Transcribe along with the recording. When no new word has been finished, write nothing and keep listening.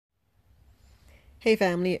Hey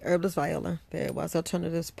family, Herbalist Viola, There Was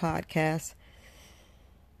Alternatives podcast.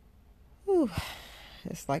 Whew,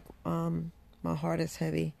 it's like my heart is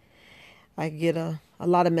heavy. I get a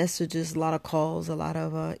lot of messages, a lot of calls, a lot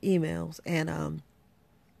of emails, and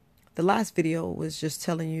the last video was just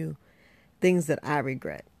telling you things that I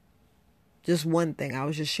regret. Just one thing. I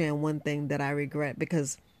was just sharing one thing that I regret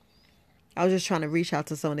because I was just trying to reach out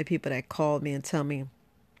to some of the people that called me and tell me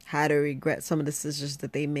how to regret some of the decisions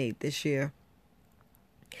that they made this year.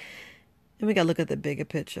 And we got to look at the bigger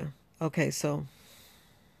picture. Okay, so,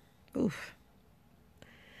 oof.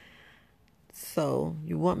 So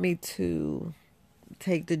you want me to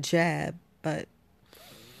take the jab, but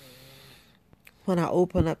when I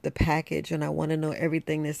open up the package and I want to know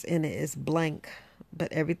everything that's in it is blank,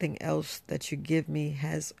 but everything else that you give me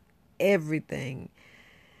has everything.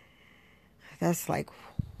 That's like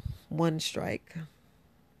one strike.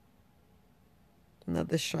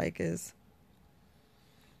 Another strike is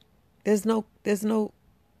there's no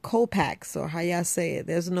co-packs, or how y'all say it.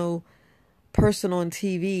 There's no person on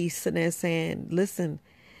TV sitting there saying, listen,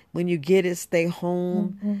 when you get it, stay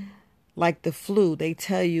home. Mm-hmm. Like the flu, they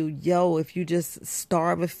tell you, yo, if you just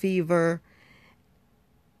starve a fever,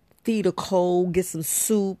 feed a cold, get some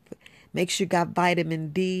soup, make sure you got vitamin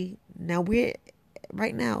D. Now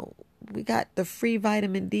right now, we got the free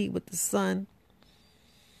vitamin D with the sun,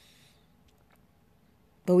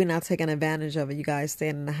 but we're not taking advantage of it. You guys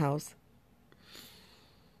staying in the house.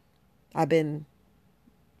 I've been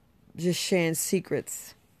just sharing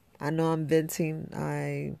secrets. I know I'm venting.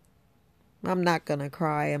 I'm not going to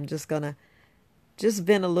cry. I'm just going to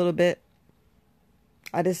vent a little bit.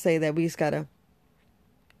 I just say that we just got to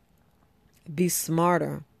be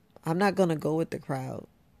smarter. I'm not going to go with the crowd.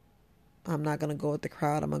 I'm not going to go with the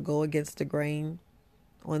crowd. I'm going to go against the grain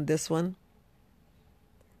on this one.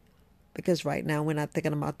 Because right now we're not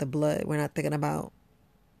thinking about the blood. We're not thinking about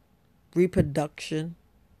reproduction,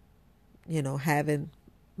 having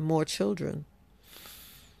more children.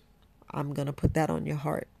 I'm going to put that on your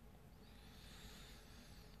heart.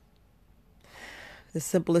 The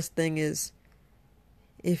simplest thing is,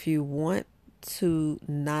 if you want to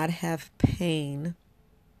not have pain,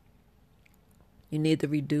 you need to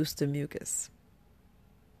reduce the mucus.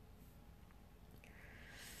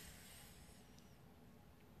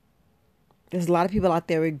 There's a lot of people out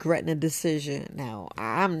there regretting a decision. Now,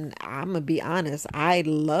 I'm gonna be honest. I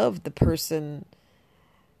love the person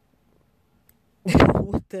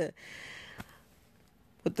with the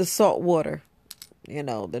salt water.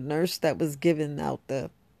 The nurse that was giving out the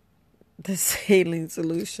saline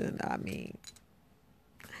solution. I mean,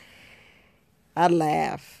 I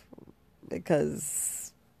laugh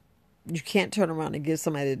because you can't turn around and give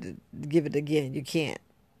somebody to give it again. You can't.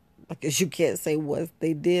 Because you can't say what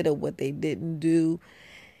they did or what they didn't do.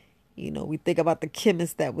 We think about the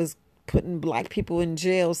chemist that was putting black people in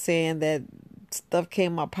jail saying that stuff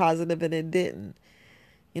came out positive and it didn't.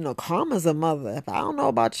 Karma's a mother. If I don't know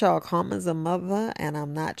about y'all, karma's a mother, and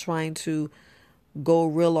I'm not trying to go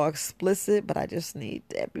real or explicit, but I just need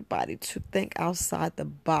everybody to think outside the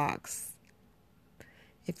box.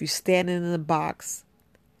 If you're standing in the box,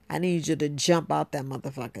 I need you to jump out that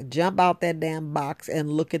motherfucker. Jump out that damn box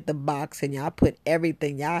and look at the box, and y'all put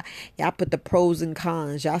everything. Y'all put the pros and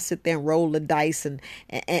cons. Y'all sit there and roll the dice and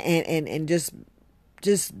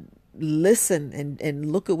just listen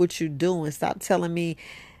and look at what you're doing. Stop telling me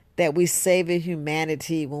that we saving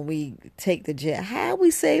humanity when we take the jet. How are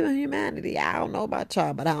we saving humanity? I don't know about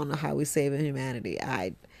y'all, but I don't know how we saving humanity.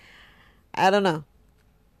 I don't know.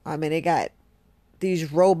 I mean, they got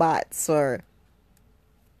these robots or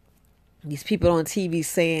these people on TV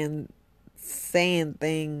saying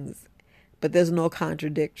things, but there's no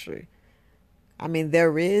contradictory. I mean,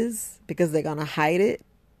 there is, because they're going to hide it.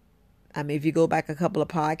 I mean, if you go back a couple of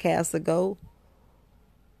podcasts ago,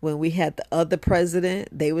 when we had the other president,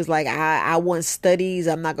 they was like, I want studies.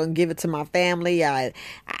 I'm not going to give it to my family.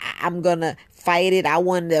 I'm going to fight it. I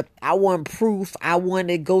want proof. I want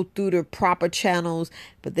to go through the proper channels.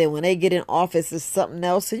 But then when they get in office, it's something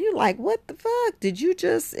else. And you're like, what the fuck did you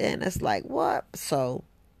just? And it's like, what? So,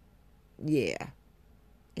 yeah.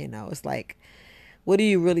 It's like, what are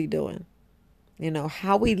you really doing?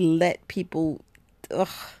 How we let people,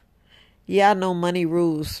 yeah, I know money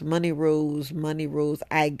rules.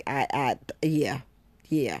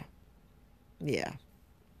 Yeah.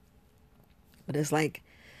 But it's like,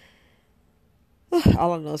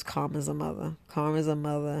 all I know is karma's a mother.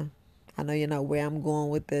 I know you're not where I'm going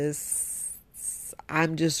with this.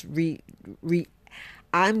 I'm just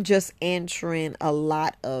I'm just answering a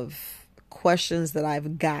lot of questions that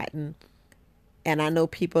I've gotten And I know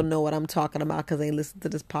people know what I'm talking about because they listen to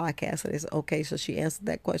this podcast and they say, okay, so she answered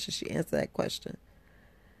that question. She answered that question.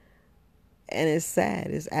 And it's sad.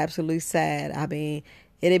 It's absolutely sad. I mean,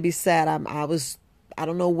 it'd be sad. I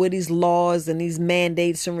don't know what these laws and these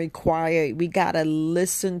mandates and require. We got to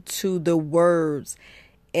listen to the words.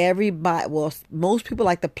 Everybody, well, most people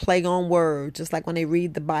like to play on words, just like when they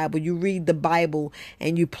read the Bible. You read the Bible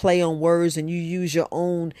and you play on words and you use your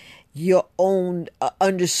own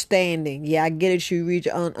understanding. Yeah, I get it. You read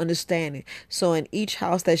your own understanding. So in each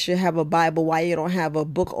house that should have a Bible, why you don't have a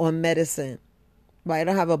book on medicine? Why you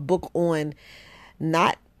don't have a book on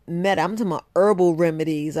not I'm talking about herbal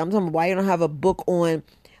remedies. I'm talking about why you don't have a book on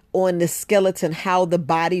the skeleton, how the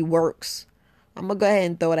body works. I'm going to go ahead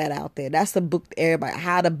and throw that out there. That's the book to everybody,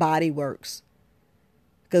 how the body works.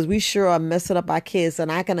 Because we sure are messing up our kids. And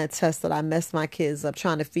I can attest that I messed my kids up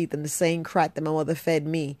trying to feed them the same crap that my mother fed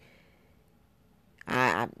me.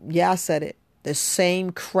 I said it. The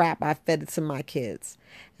same crap I fed it to my kids.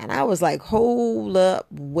 And I was like, hold up,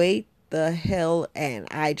 wait the hell. And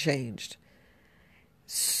I changed.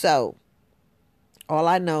 So, all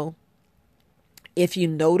I know, if you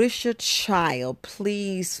notice your child,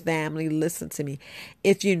 please, family, listen to me.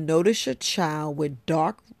 If you notice your child with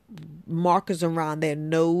dark markers around their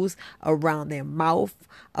nose, around their mouth,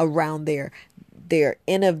 around their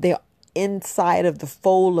inside of the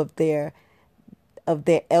fold of their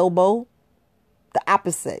elbow, the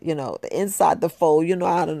opposite, the inside the fold,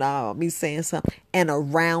 I don't know, me saying something, and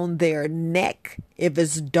around their neck, if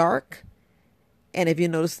it's dark, and if you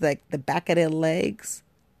notice like the back of their legs,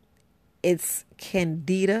 it's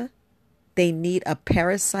candida. They need a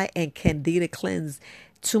parasite and candida cleanse.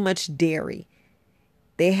 Too much dairy.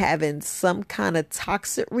 They having some kind of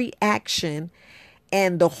toxic reaction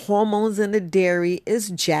and the hormones in the dairy is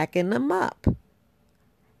jacking them up.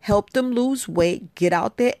 Help them lose weight, get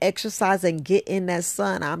out there, exercise, and get in that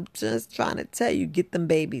sun. I'm just trying to tell you, get them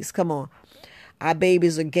babies. Come on. Our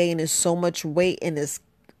babies are gaining so much weight and it's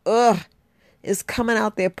coming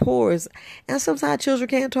out their pores. And sometimes children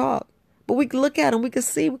can't talk. But we can look at them. We can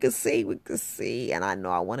see. And I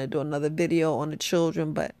know I want to do another video on the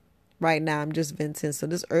children, but right now I'm just venting. So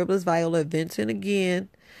this herbalist Viola venting again.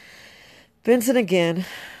 We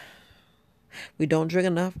don't drink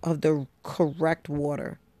enough of the correct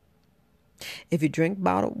water. If you drink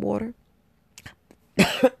bottled water,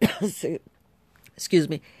 excuse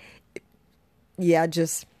me. Yeah,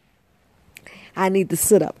 I need to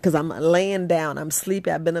sit up because I'm laying down. I'm sleepy.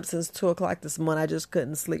 I've been up since 2:00 this morning. I just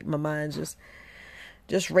couldn't sleep. My mind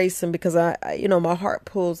just racing because my heart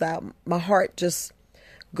pulls out. My heart just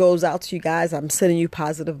goes out to you guys. I'm sending you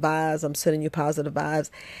positive vibes.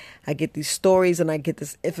 I get these stories and I get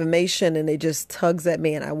this information and it just tugs at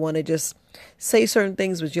me and I want to just say certain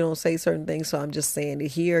things, but you don't say certain things. So I'm just saying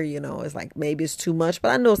it here, it's like maybe it's too much,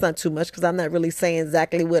 but I know it's not too much because I'm not really saying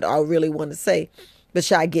exactly what I really want to say. But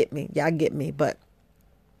y'all get me. But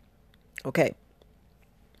okay,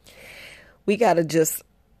 we got to just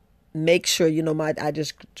make sure, I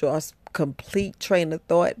just draw a complete train of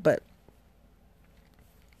thought, but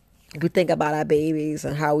we think about our babies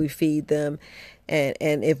and how we feed them.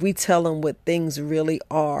 And if we tell them what things really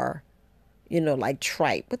are, like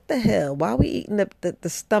tripe, what the hell? Why are we eating the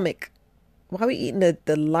stomach? Why are we eating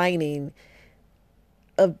the lining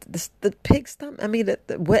of the pig stomach? I mean,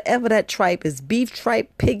 whatever that tripe is, beef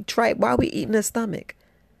tripe, pig tripe, why are we eating the stomach?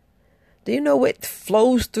 Do you know what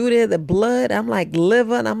flows through there? The blood. I'm like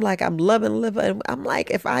liver, and I'm loving liver. And I'm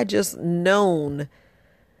like, if I just known,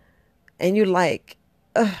 and you're like,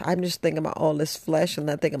 I'm just thinking about all this flesh and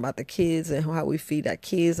not thinking about the kids and how we feed our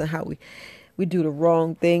kids and how we do the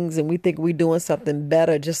wrong things and we think we're doing something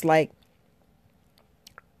better. Just like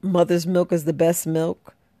mother's milk is the best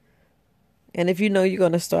milk. And if you're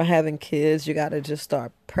going to start having kids, you got to just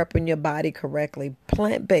start prepping your body correctly.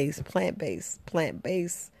 Plant-based.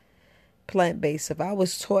 If I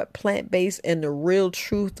was taught plant-based and the real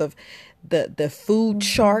truth of the food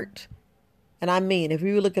chart, and I mean, if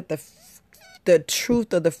you look at the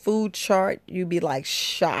truth of the food chart, you'd be like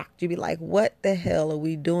shocked. You'd be like, what the hell are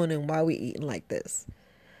we doing and why are we eating like this?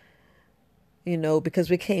 Because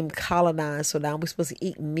we came colonized. So now we're supposed to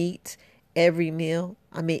eat meat every meal.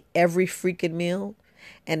 I mean, every freaking meal.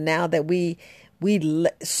 And now that we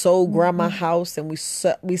sold grandma house and we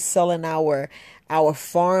selling our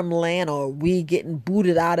farmland, or we getting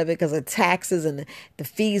booted out of it because of taxes and the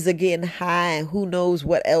fees are getting high and who knows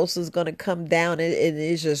what else is going to come down. It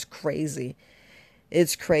is just crazy.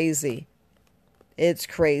 It's crazy.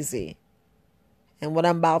 And what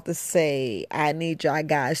I'm about to say, I need y'all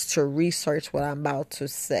guys to research what I'm about to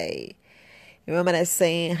say. Remember that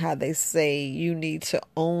saying, how they say you need to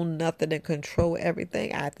own nothing and control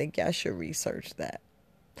everything? I think y'all should research that.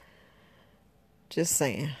 Just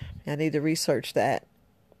saying. I need to research that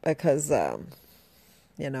because,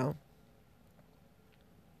 you know,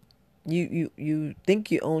 you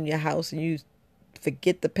think you own your house and you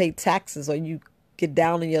forget to pay taxes, or you get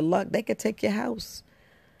down in your luck, they could take your house.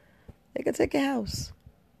 They could take your house.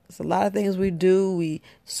 There's a lot of things we do. We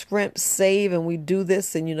scrimp, save, and we do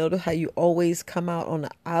this. And you notice how you always come out on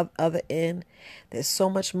the other end. There's so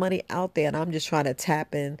much money out there, and I'm just trying to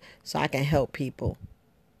tap in so I can help people.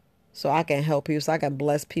 So I can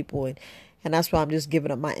bless people. And that's why I'm just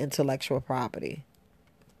giving up my intellectual property.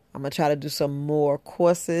 I'm going to try to do some more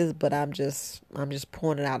courses, but I'm just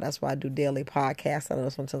pouring it out. That's why I do daily podcasts. I know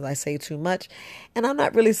sometimes I say too much, and I'm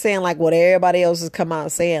not really saying like what everybody else has come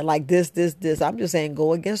out saying, like this. I'm just saying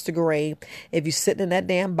go against the grain. If you're sitting in that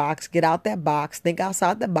damn box, get out that box, think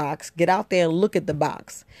outside the box, get out there and look at the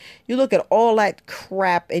box. You look at all that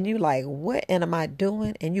crap and you like, what am I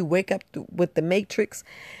doing? And you wake up with the matrix.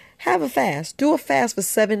 Have a fast. Do a fast for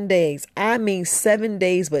 7 days. I mean 7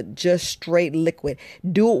 days, but just straight liquid.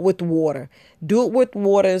 Do it with water. Do it with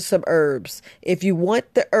water and some herbs. If you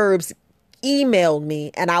want the herbs, email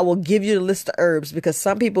me and I will give you the list of herbs, because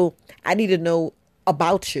some people, I need to know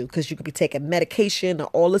about you because you could be taking medication or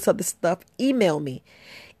all this other stuff. Email me.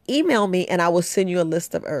 Email me and I will send you a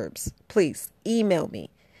list of herbs. Please email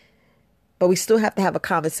me. But we still have to have a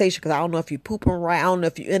conversation, because I don't know if you're pooping right. I don't know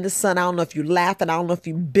if you're in the sun. I don't know if you're laughing. I don't know if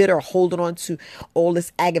you're bitter, holding on to all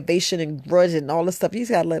this aggravation and grudge and all this stuff. You just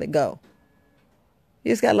got to let it go.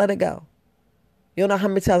 You just got to let it go. You don't know how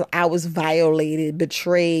many times I was violated,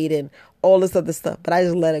 betrayed, and all this other stuff. But I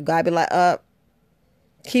just let it go. I'd be like,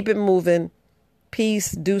 keep it moving.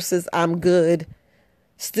 Peace, deuces, I'm good.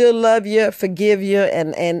 Still love you, forgive you,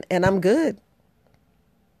 and I'm good.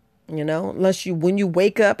 You know, unless when you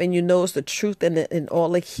wake up and you know it's the truth and all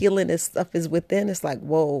the healing and stuff is within, it's like,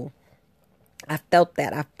 whoa, I felt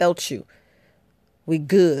that. I felt you. We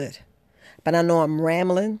good. But I know I'm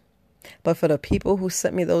rambling. But for the people who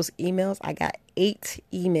sent me those emails, I got 8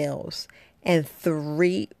 emails and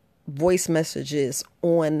 3 voice messages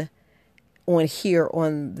on here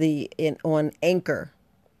on Anchor.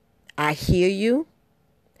 I hear you.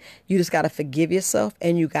 You just got to forgive yourself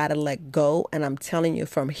and you got to let go. And I'm telling you,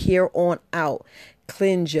 from here on out,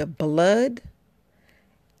 cleanse your blood,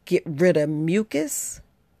 get rid of mucus,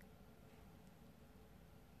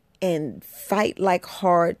 and fight like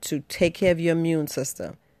hard to take care of your immune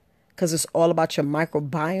system, because it's all about your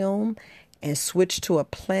microbiome. And switch to a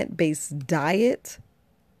plant-based diet.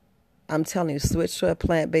 I'm telling you, switch to a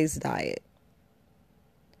plant-based diet.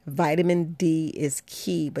 Vitamin D is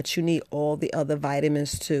key, but you need all the other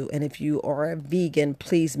vitamins too. And if you are a vegan,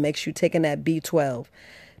 please make sure you're taking that B12.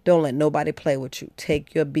 Don't let nobody play with you.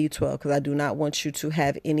 Take your B12, because I do not want you to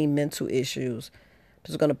have any mental issues. I'm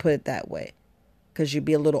just going to put it that way, because you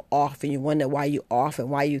be a little off and you wonder why you off and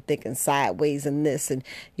why you thinking sideways and this. And,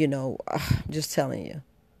 I'm just telling you.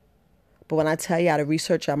 But when I tell you how to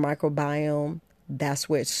research our microbiome, that's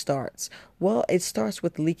where it starts. Well, it starts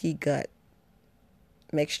with leaky gut.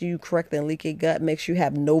 Make sure you correct the leaky gut. Make sure you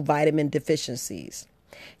have no vitamin deficiencies.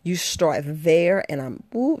 You start there, and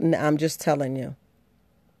I'm just telling you.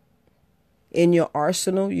 In your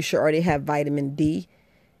arsenal, you should already have vitamin D.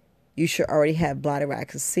 You should already have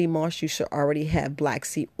bladderwrack sea moss. You should already have black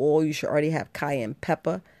seed oil. You should already have cayenne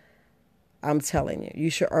pepper. I'm telling you, you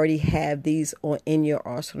should already have these in your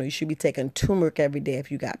arsenal. You should be taking turmeric every day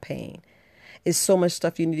if you got pain. It's so much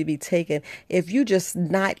stuff you need to be taking. If you just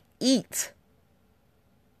not eat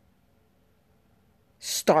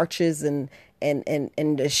starches and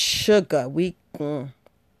the sugar,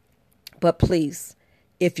 but please,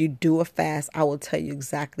 if you do a fast, I will tell you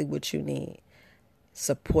exactly what you need.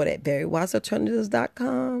 Support at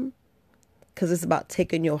verywisealternatives.com, because it's about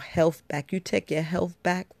taking your health back. You take your health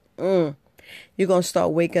back, you're going to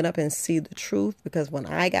start waking up and see the truth. Because when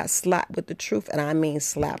I got slapped with the truth, and I mean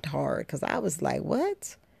slapped hard, because I was like,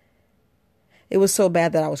 what? It was so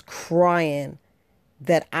bad that I was crying,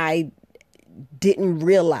 that I didn't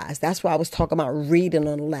realize. That's why I was talking about reading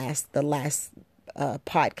on the last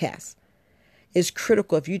podcast. It's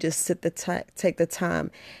critical if you just take the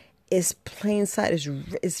time. It's plain sight.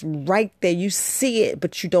 It's right there. You see it,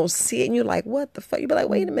 but you don't see it, and you're like, what the fuck? You be like,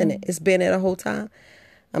 wait a minute. It's been there the whole time.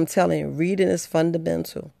 I'm telling you, reading is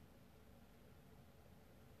fundamental.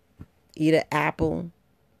 Eat an apple.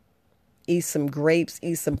 Eat some grapes.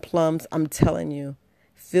 Eat some plums. I'm telling you.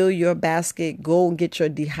 Fill your basket. Go and get your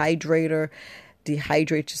dehydrator.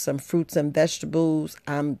 Dehydrate you some fruits and vegetables.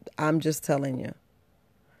 I'm just telling you.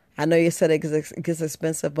 I know you said it gets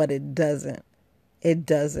expensive, but it doesn't. It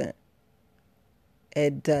doesn't.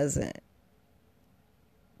 It doesn't.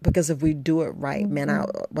 Because if we do it right, man,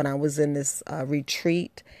 when I was in this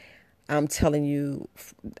retreat, I'm telling you,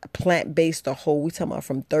 plant-based the whole, we talking about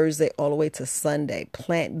from Thursday all the way to Sunday,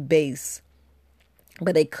 plant-based.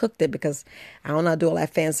 But they cooked it because I don't know how to do all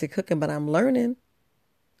that fancy cooking, but I'm learning.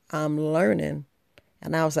 I'm learning.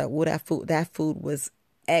 And I was like, well, that food was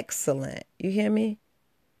excellent. You hear me?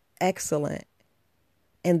 Excellent.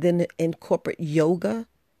 And then incorporate yoga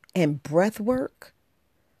and breath work.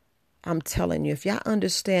 I'm telling you, if y'all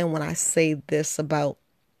understand when I say this about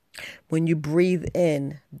when you breathe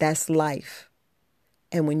in, that's life.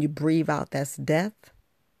 And when you breathe out, that's death.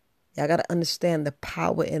 Y'all got to understand the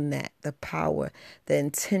power in that, the power, the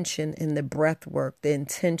intention in the breath work, the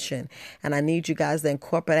intention. And I need you guys to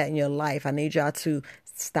incorporate that in your life. I need y'all to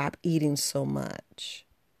stop eating so much.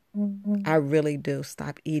 I really do.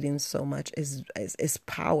 Stop eating so much. It's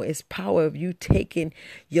power. It's power of you taking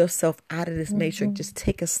yourself out of this matrix. Just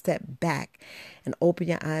take a step back and open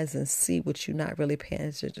your eyes and see what you're not really paying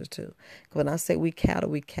attention to. When I say we cattle,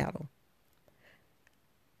 we cattle.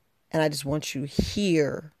 And I just want you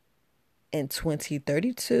here in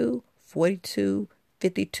 2032, 42,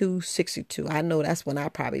 52, 62. I know that's when I'll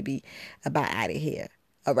probably be about out of here.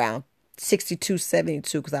 Around 62,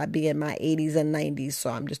 72, because I'd be in my 80s and 90s.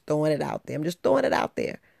 So I'm just throwing it out there. Just throwing it out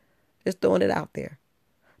there.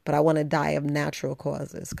 But I want to die of natural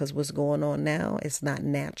causes, because what's going on now, it's not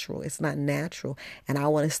natural. And I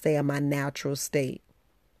want to stay in my natural state.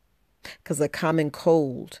 Because a common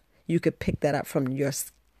cold, you could pick that up from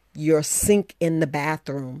your sink in the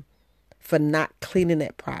bathroom for not cleaning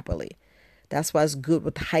it properly. That's why it's good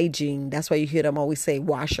with hygiene. That's why you hear them always say,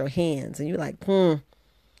 wash your hands. And you're like,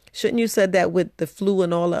 shouldn't you said that with the flu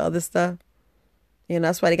and all the other stuff?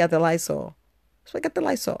 That's why they got the Lysol. That's why they got the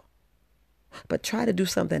Lysol. But try to do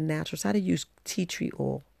something natural. Try to use tea tree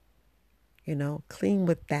oil. Clean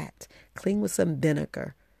with that. Clean with some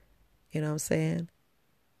vinegar. You know what I'm saying?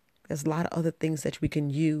 There's a lot of other things that we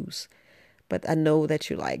can use. But I know that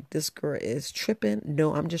you're like, this girl is tripping.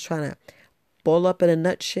 No, I'm just trying to boil up in a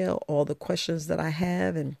nutshell all the questions that I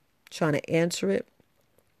have and trying to answer it.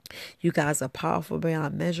 You guys are powerful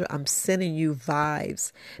beyond measure. I'm sending you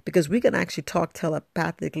vibes, because we can actually talk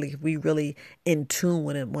telepathically if we really in tune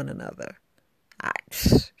with one another.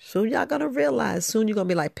 Soon y'all going to realize, soon you're going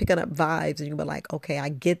to be like picking up vibes, and you're going to be like, okay, I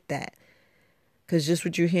get that. Because just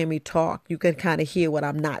what you hear me talk, you can kind of hear what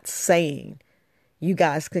I'm not saying. You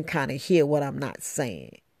guys can kind of hear what I'm not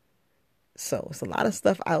saying. So it's a lot of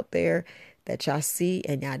stuff out there that y'all see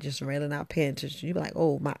and y'all just really not paying attention. You be like,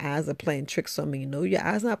 oh, my eyes are playing tricks on me. No, your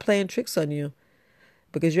eyes not playing tricks on you,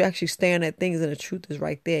 because you're actually staring at things and the truth is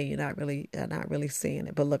right there. You're not really seeing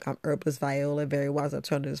it. But look, I'm Herbalist Viola, Very Wise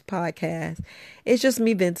Alternative Podcast. It's just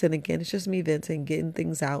me venting again. It's just me venting, getting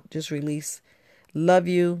things out, just release. Love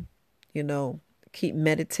you. Keep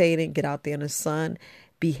meditating, get out there in the sun,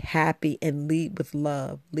 be happy, and lead with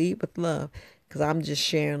love. Lead with love, because I'm just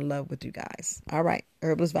sharing love with you guys. All right.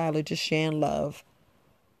 Herbalist Viola, just sharing love.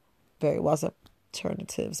 Very Wise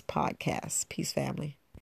Alternatives Podcast. Peace, family.